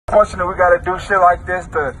Unfortunately, we got to do shit like this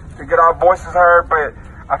to get our voices heard, but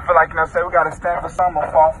I feel like, you know what I'm saying, we got to stand for something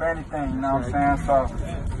or fall for anything, you know what I'm saying? So,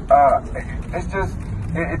 it's just,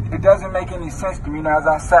 it doesn't make any sense to me, you know, as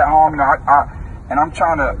I sat home, you know, and I'm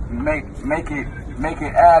trying to make it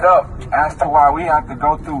add up as to why we have to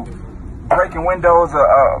go through breaking windows,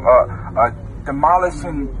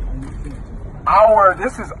 demolishing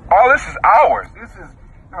this is ours. This is,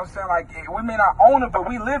 you know what I'm saying, like, we may not own it, but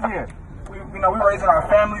we live here. We raising our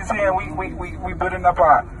families here, and we building up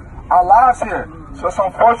our lives here. So it's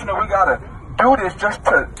unfortunate we gotta do this just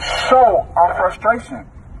to show our frustration.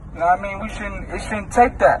 You know what I mean? It shouldn't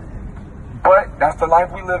take that. But that's the life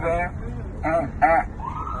we live in, and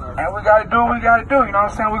we gotta do what we gotta do. You know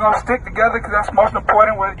what I'm saying? We're gonna stick together because that's most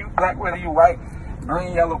important. Whether you black, whether you white,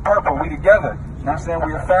 green, yellow, purple, we together. You know what I'm saying?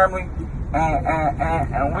 We're a family,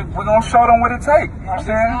 and we're gonna show them what it takes. You know what I'm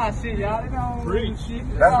saying?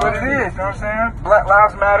 That's what it is. You know what I'm saying? Black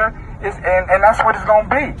Lives Matter, and that's what it's gonna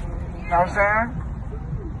be. You know what I'm saying?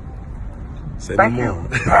 Say Thank no you. more.